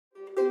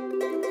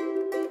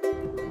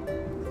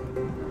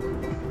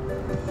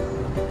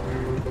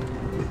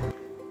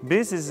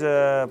BISS is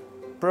a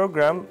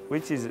program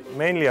which is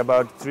mainly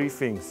about three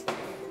things: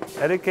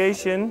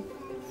 education,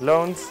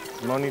 loans,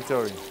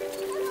 monitoring.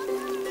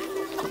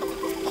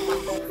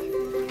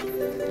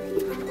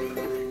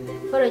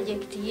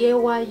 Project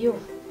yewayo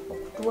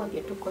okutuwa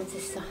bye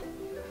tukozesa.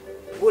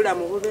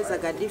 Bulamu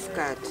bubezaga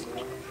difficult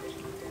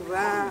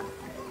kuba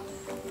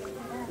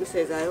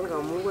musezaayo nga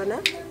mubona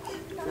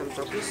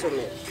namuta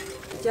kwisomera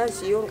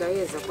ekyansiyo nga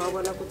yeza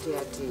kwabona kuti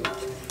ati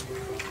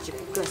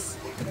kikugasa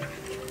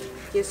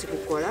kyesi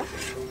kukola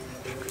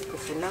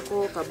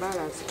kufunako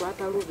kabalansi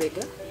kwata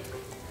lubega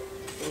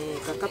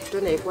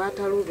kakapito naye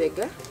kwata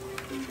lubega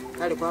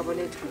kale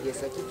kwabona eti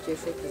kugesa kitu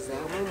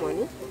kyefekizaamu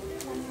moni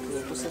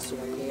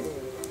nekusasula keero.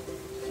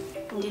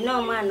 Ndina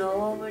omwana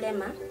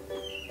ow'obulema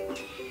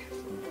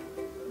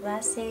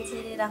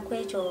basinzirira ku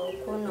ekyo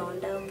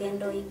kunonda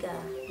ogenda oyiga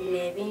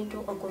n'ebintu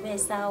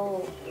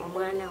okubeesaawo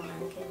omwana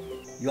wange.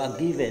 You are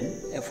given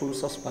a full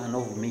saucepan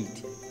of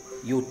meat.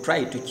 You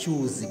try to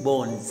choose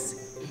bones.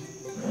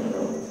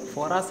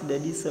 For us, the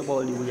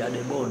disabled, we are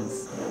the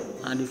bones.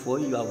 And for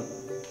you have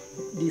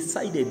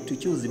decided to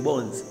choose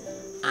bones,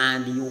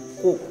 and you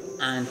cook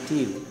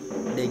until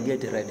they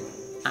get ready.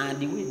 And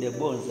with the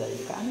bones,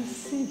 I can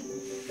see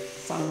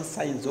some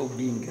signs of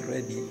being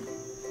ready.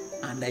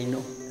 And I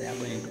know they are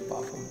going to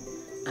perform.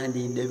 And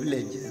in the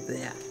villages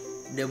there,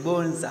 the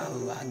bones are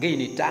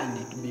again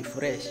turned to be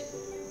fresh.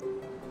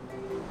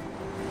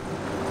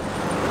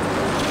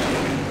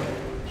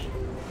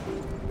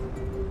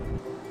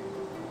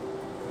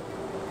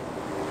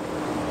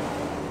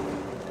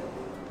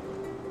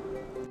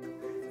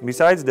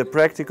 Besides the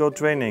practical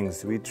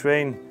trainings, we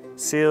train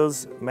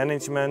sales,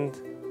 management,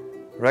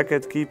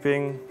 record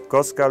keeping,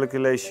 cost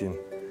calculation.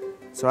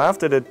 So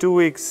after the 2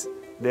 weeks,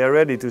 they are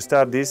ready to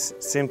start this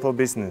simple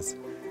business.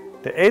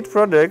 The 8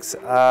 products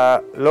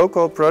are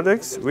local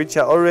products which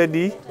are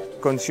already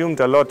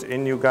consumed a lot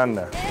in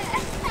Uganda.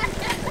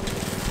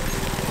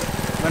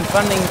 When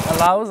funding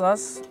allows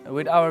us,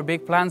 with our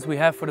big plans we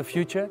have for the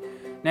future,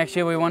 next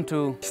year we want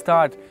to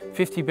start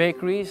 50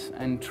 bakeries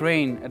and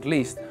train at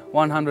least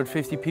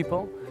 150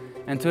 people.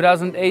 In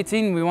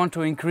 2018 we want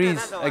to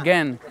increase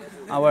again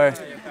our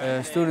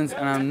students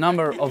and a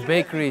number of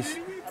bakeries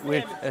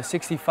with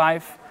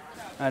 65.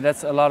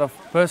 That's a lot of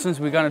persons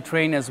we're going to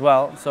train as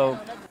well. So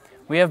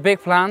we have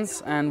big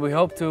plans and we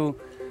hope to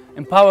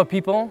empower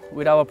people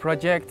with our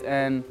project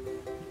and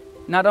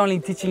not only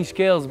teaching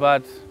skills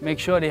but make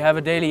sure they have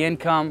a daily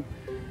income.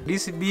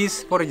 This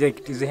BISS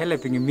project is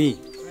helping me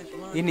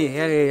in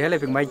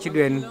helping my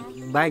children,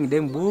 buying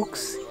them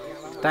books.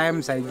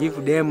 Times I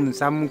give them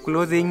some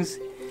clothing.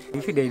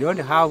 If they don't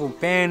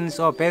have pens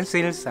or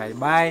pencils, I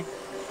buy.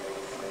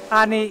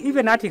 And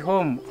even at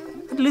home,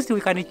 at least we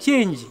can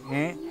change.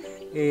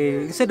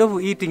 Instead of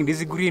eating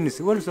these greens,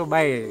 we also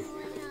buy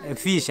a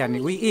fish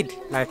and we eat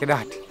like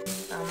that.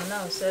 I'm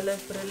now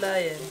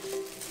self-reliant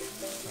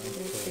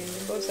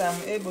because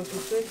I'm able to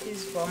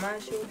purchase for my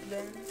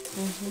children.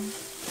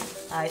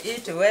 I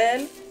eat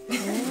well.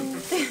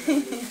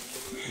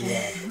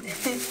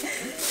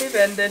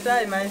 Even the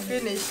time I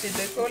finished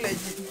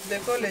the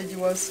college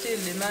was still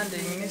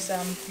demanding me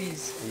some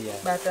fees.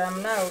 But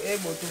I'm now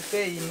able to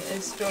pay in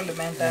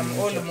installment. I'm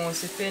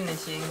almost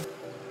finishing.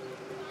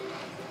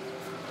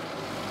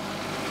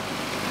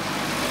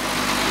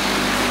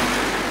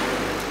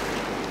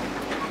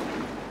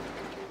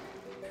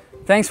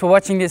 Thanks for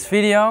watching this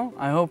video.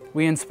 I hope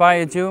we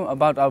inspired you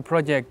about our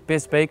project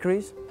BISS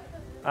Bakeries.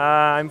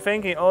 I'm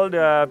thanking all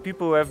the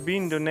people who have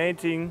been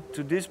donating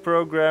to this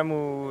program,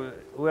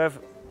 who have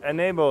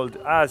enabled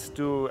us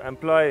to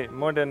employ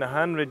more than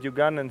 100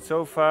 Ugandans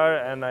so far,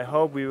 and I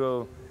hope we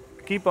will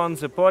keep on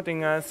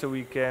supporting us so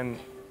we can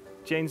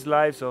change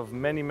lives of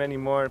many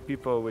more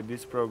people with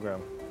this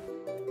program.